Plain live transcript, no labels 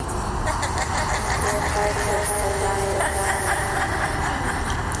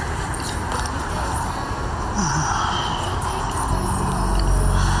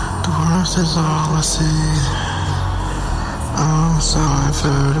Death is all I see. I'm sorry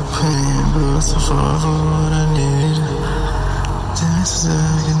for the pain, but so far from what I need. This is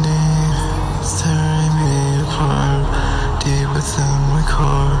agony, it's tearing me apart, deep within my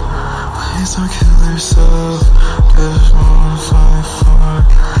core. Please don't kill yourself, there's more to fight for.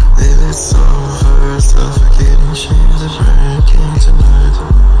 Leave it over, suffocating chains of breaking tonight.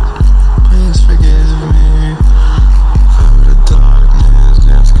 Please forgive me for the darkness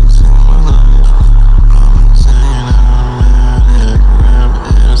that's consumed my life. I'm insane, I'm manic, ramp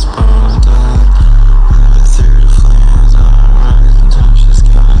in a spotlight. Living through the flames, I rise and touch the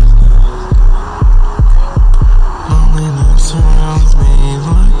sky. Loneliness surrounds me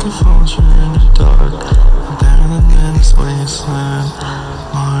like a vulture in the dark. Abandoned in this wasteland,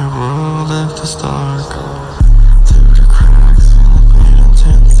 my world left is dark. Through the cracks in the pain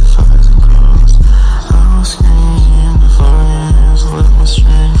intensifies and grows. I will scream defiance, let my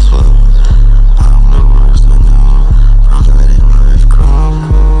strength flow. I'm the worst I know, from letting life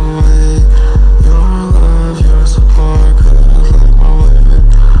crumble away. Your love, your support, cause like my way.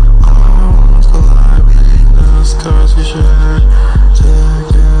 I want to lie, bleeding the scars we shared.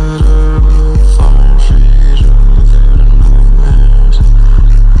 Together we'll find freedom without the nightmares.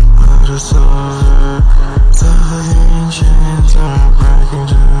 Out of suffer, suffocating chains are breaking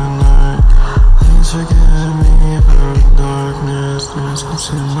tonight. Please forgive me for the darkness that's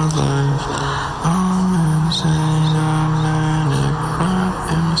consumed my life. I'm insane, I'm manic, wrapped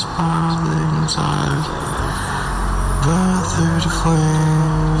in a spotlight inside. But through the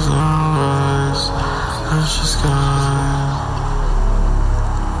flames I'll rise, touch the sky.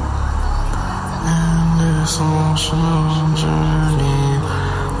 In this emotional journey,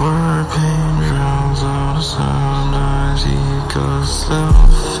 where pain drowns out the sound, I see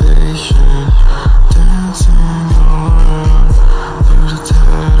constellation dancing all around. Through the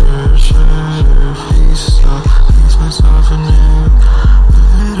tattered, shattered piece, I piece myself in it.